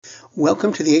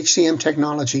Welcome to the HCM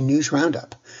Technology News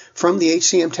Roundup from the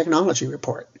HCM Technology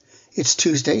Report. It's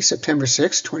Tuesday, September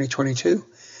 6, 2022.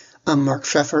 I'm Mark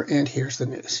Pfeffer, and here's the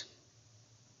news.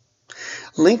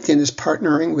 LinkedIn is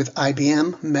partnering with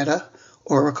IBM, Meta,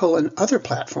 Oracle, and other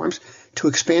platforms to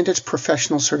expand its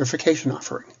professional certification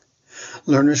offering.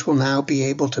 Learners will now be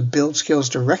able to build skills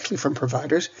directly from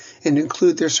providers and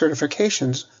include their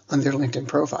certifications on their LinkedIn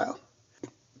profile.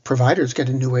 Providers get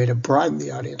a new way to broaden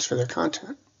the audience for their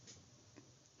content.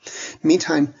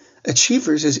 Meantime,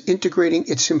 Achievers is integrating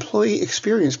its employee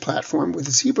experience platform with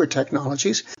Zebra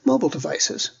Technologies' mobile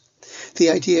devices. The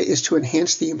idea is to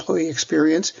enhance the employee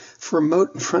experience for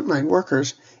remote and frontline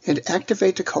workers and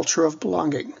activate a culture of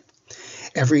belonging.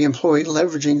 Every employee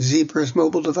leveraging Zebra's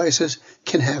mobile devices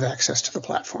can have access to the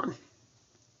platform.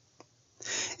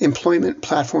 Employment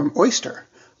platform Oyster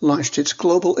launched its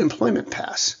Global Employment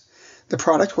Pass. The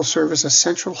product will serve as a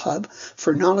central hub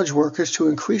for knowledge workers to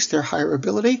increase their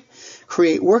hireability,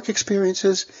 create work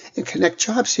experiences, and connect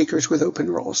job seekers with open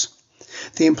roles.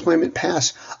 The Employment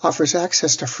Pass offers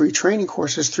access to free training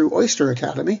courses through Oyster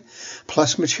Academy,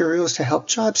 plus materials to help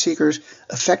job seekers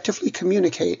effectively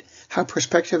communicate how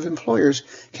prospective employers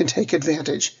can take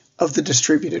advantage of the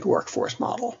distributed workforce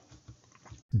model.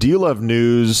 Do you love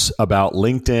news about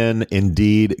LinkedIn,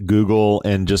 Indeed, Google,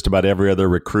 and just about every other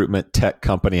recruitment tech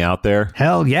company out there?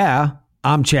 Hell yeah.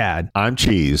 I'm Chad. I'm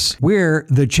Cheese. We're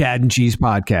the Chad and Cheese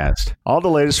Podcast. All the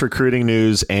latest recruiting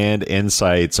news and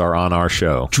insights are on our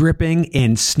show, dripping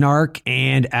in snark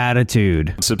and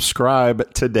attitude.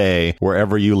 Subscribe today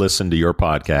wherever you listen to your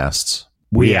podcasts.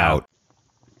 We out.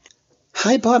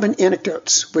 HiBob and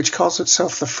Anecdotes, which calls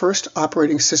itself the first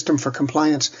operating system for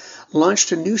compliance,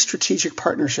 launched a new strategic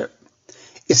partnership.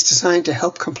 It's designed to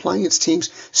help compliance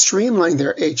teams streamline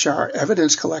their HR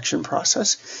evidence collection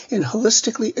process and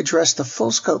holistically address the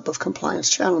full scope of compliance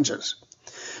challenges.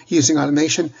 Using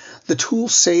automation, the tool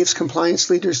saves compliance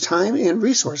leaders time and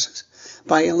resources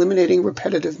by eliminating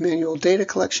repetitive manual data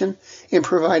collection and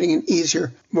providing an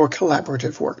easier, more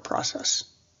collaborative work process.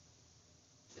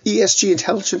 ESG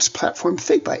intelligence platform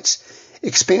FigBytes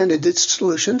expanded its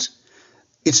solutions.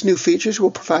 Its new features will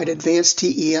provide advanced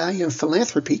DEI and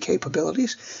philanthropy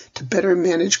capabilities to better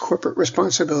manage corporate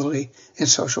responsibility and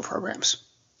social programs.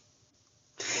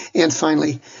 And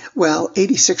finally, while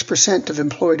 86% of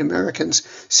employed Americans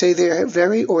say they are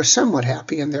very or somewhat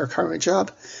happy in their current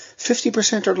job,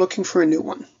 50% are looking for a new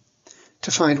one. To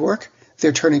find work,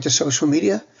 they're turning to social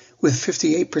media, with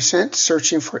 58%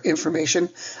 searching for information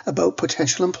about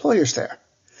potential employers there.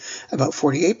 About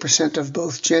 48% of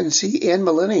both Gen Z and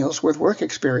millennials with work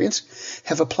experience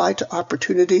have applied to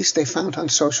opportunities they found on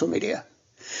social media.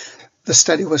 The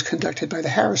study was conducted by the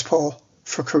Harris Poll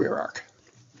for CareerArc.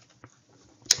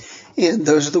 And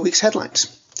those are the week's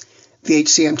headlines. The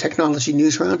HCM Technology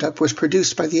News Roundup was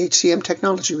produced by the HCM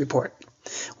Technology Report.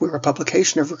 We're a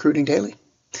publication of Recruiting Daily.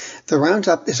 The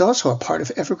Roundup is also a part of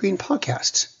Evergreen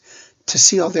Podcasts. To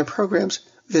see all their programs,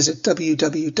 visit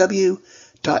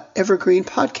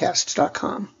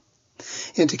www.evergreenpodcasts.com.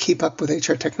 And to keep up with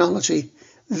HR technology,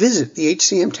 visit the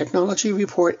HCM Technology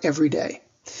Report every day.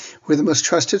 We're the most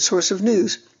trusted source of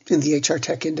news in the HR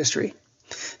tech industry.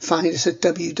 Find us at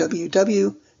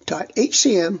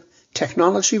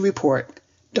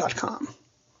www.hcmtechnologyreport.com.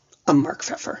 I'm Mark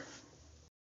Pfeffer.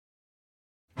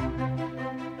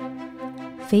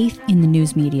 Faith in the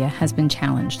news media has been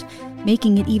challenged,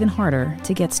 making it even harder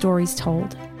to get stories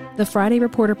told. The Friday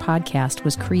Reporter podcast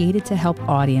was created to help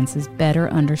audiences better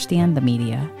understand the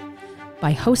media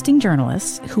by hosting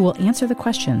journalists who will answer the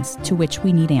questions to which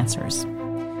we need answers.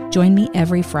 Join me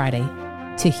every Friday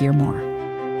to hear more.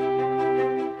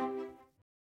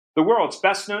 The world's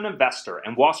best-known investor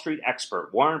and Wall Street expert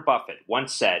Warren Buffett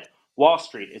once said, "Wall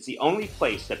Street is the only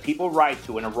place that people ride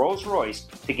to in a Rolls-Royce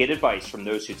to get advice from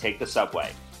those who take the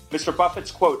subway." Mr.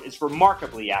 Buffett's quote is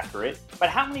remarkably accurate, but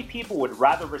how many people would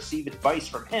rather receive advice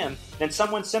from him than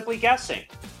someone simply guessing?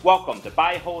 Welcome to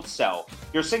Buy, Hold, Sell,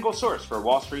 your single source for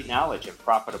Wall Street knowledge and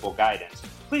profitable guidance.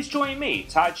 Please join me,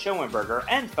 Todd Schoenberger,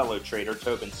 and fellow trader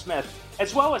Tobin Smith,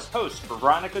 as well as host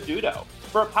Veronica Dudo,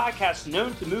 for a podcast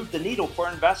known to move the needle for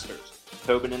investors.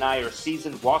 Tobin and I are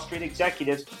seasoned Wall Street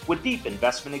executives with deep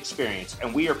investment experience,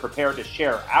 and we are prepared to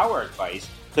share our advice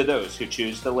to those who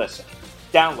choose to listen.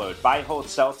 Download Buy, Hold,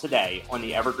 Sell today on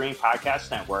the Evergreen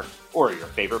Podcast Network or your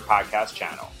favorite podcast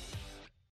channel.